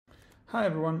Hi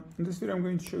everyone, in this video I'm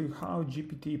going to show you how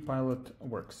GPT pilot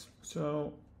works.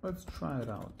 So let's try it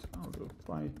out. I'll do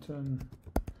Python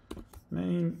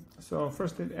main. So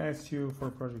first it asks you for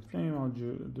a project name. I'll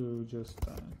do just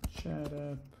a chat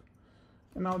app,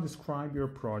 and I'll describe your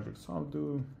project. So I'll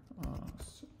do a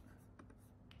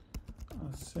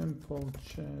simple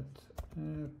chat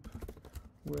app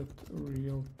with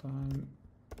real-time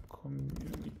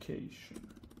communication.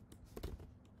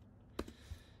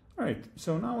 All right,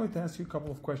 so now it asks you a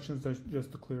couple of questions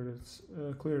just to clear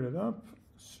it up.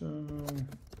 So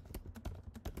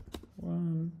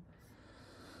one,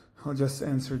 I'll just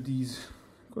answer these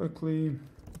quickly.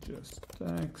 Just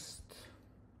text.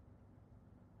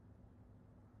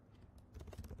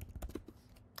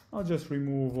 I'll just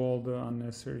remove all the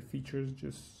unnecessary features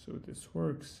just so this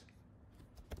works.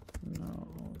 Now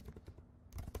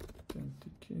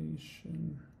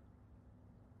authentication.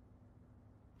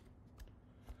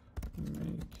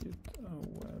 Make it a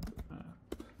web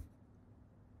app.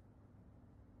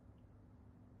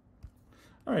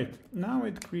 All right, now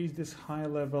it creates this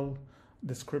high-level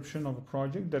description of a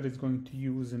project that it's going to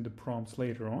use in the prompts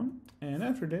later on. And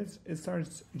after this, it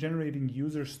starts generating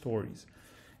user stories.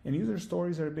 And user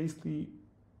stories are basically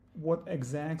what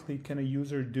exactly can a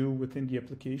user do within the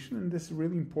application. And this is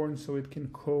really important so it can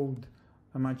code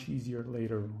much easier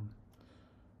later on.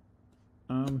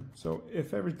 So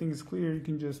if everything is clear, you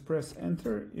can just press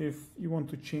enter. If you want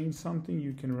to change something,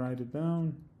 you can write it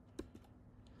down.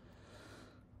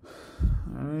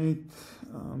 All right.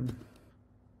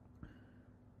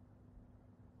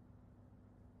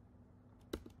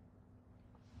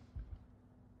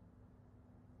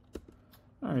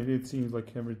 All right, it seems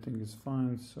like everything is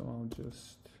fine, so I'll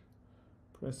just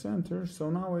press enter. So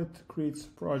now it creates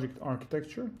project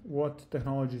architecture, what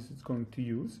technologies it's going to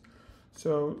use.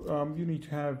 So you need to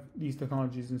have these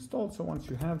technologies installed. So once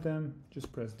you have them, just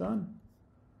press done.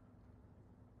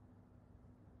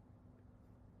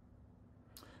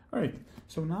 All right,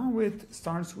 so now it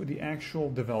starts with the actual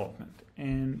development.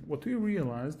 And what we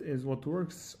realized is what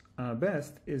works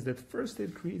best is that first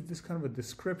it creates this kind of a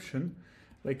description,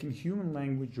 like in human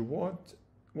language, what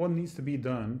needs to be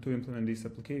done to implement this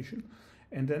application.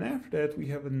 And then after that, we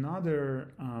have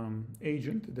another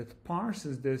agent that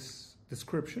parses this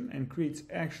description and creates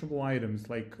actionable items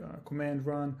like command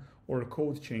run or a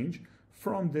code change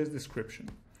from this description.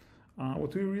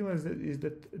 What we realized is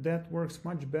that works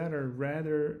much better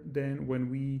rather than when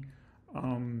we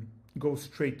go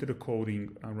straight to the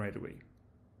coding right away.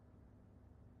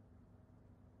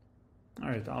 All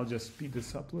right, I'll just speed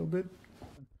this up a little bit.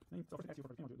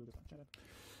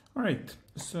 All right,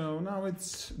 so now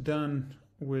it's done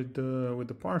with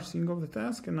the parsing of the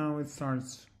task, and now it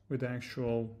starts with the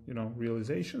actual,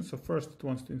 realization. So first it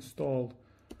wants to install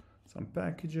some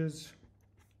packages.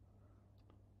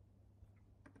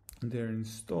 They're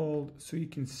installed, so you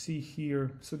can see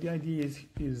here. So the idea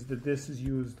is that this is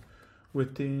used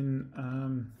within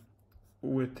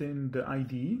the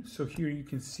IDE. So here you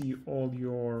can see all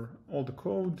the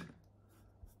code.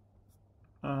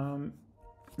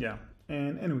 Yeah,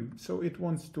 and anyway, so it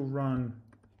wants to run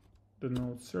the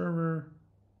node server.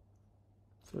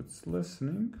 So it's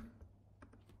listening.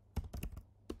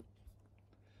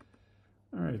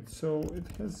 All right, so it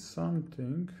has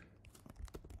something.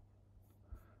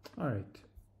 All right,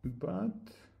 but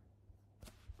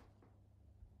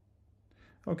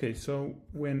okay, so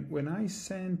when I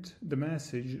sent the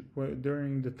message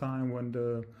during the time when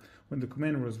the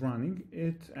command was running,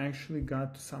 it actually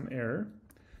got some error,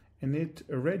 and it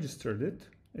registered it.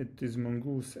 It is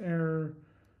mongoose error.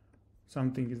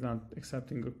 Something is not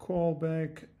accepting a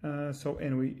callback. So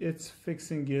anyway, it's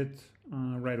fixing it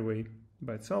right away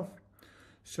by itself.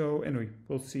 So anyway,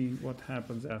 we'll see what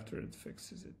happens after it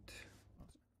fixes it.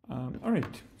 All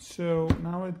right, so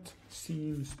now it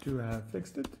seems to have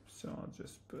fixed it. So I'll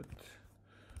just put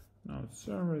node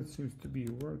server. It seems to be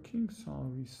working, so I'll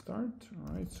restart.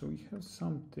 All right, so we have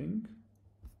something.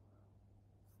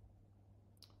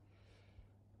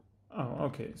 Oh,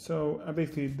 okay, so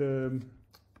basically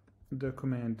the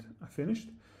command finished.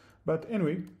 But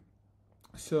anyway,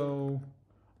 so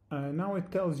now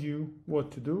it tells you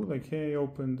what to do, like, hey,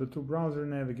 open the two browser,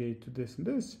 navigate to this and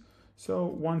this. So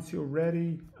once you're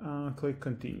ready, click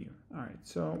continue. All right,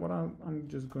 so what I'm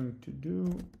just going to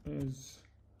do is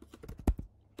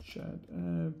chat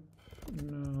app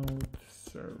node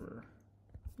server.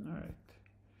 All right.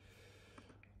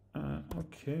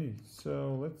 Okay,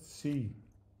 so let's see.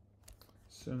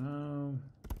 So now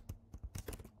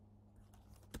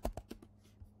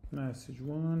message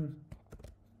 1.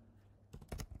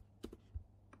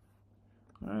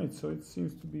 All right, so it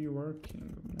seems to be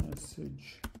working.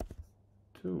 Message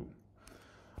 2.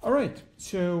 All right,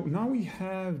 so now we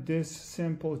have this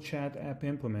simple chat app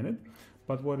implemented,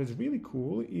 but what is really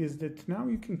cool is that now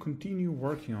you can continue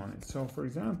working on it. So for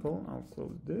example, I'll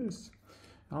close this.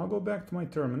 I'll go back to my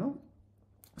terminal.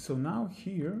 So now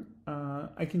here,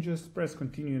 I can just press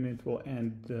continue and it will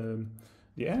end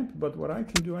the app, but what I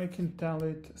can do, I can tell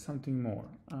it something more.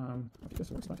 Okay, this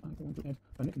works, but I want to add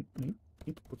a nickname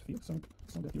input field so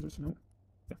that users know,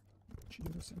 yeah, which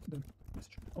user sent the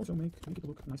message. Also make it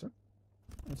look nicer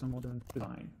and some modern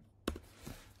design.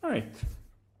 All right,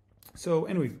 so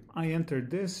anyway, I entered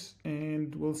this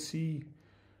and we'll see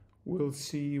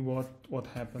what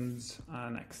happens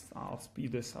next. I'll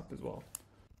speed this up as well.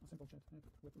 A simple chat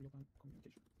with real-time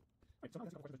communication. Right, so now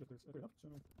that's a couple questions just cleared up. So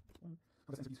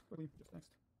I'll just answer these quickly, just next.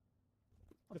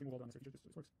 I'll just remove all the unnecessary features just so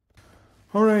this works.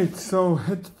 All right, so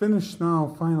it's finished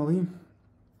now, finally.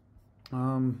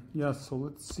 Yeah, so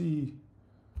let's see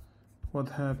what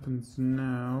happens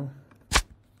now.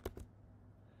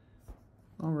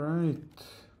 All right.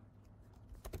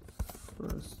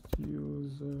 First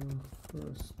user,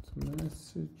 first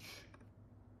message.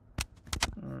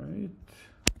 All right.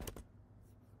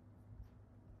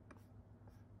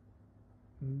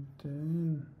 And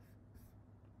then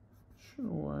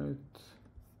show it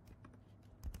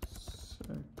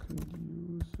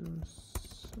second user,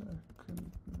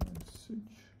 second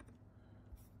message.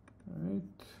 All right.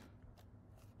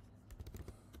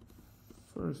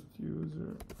 First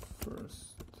user,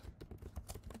 first.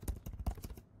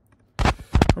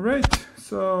 All right,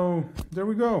 so there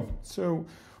we go. So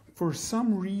for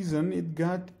some reason it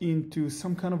got into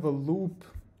some kind of a loop.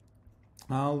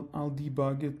 I'll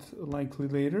debug it likely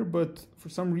later, but for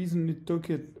some reason it took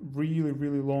it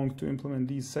really long to implement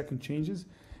these second changes,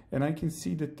 and I can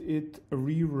see that it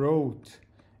rewrote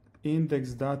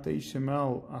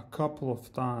index.html a couple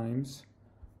of times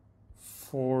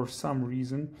for some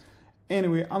reason.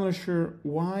 Anyway, I'm not sure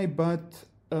why, but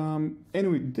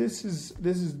anyway, this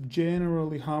is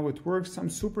generally how it works. I'm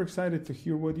super excited to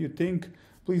hear what you think.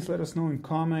 Please let us know in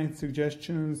comments,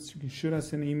 suggestions. You can shoot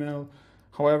us an email.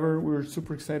 However, we're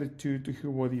super excited to hear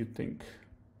what you think.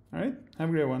 All right, have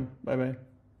a great one. Bye bye.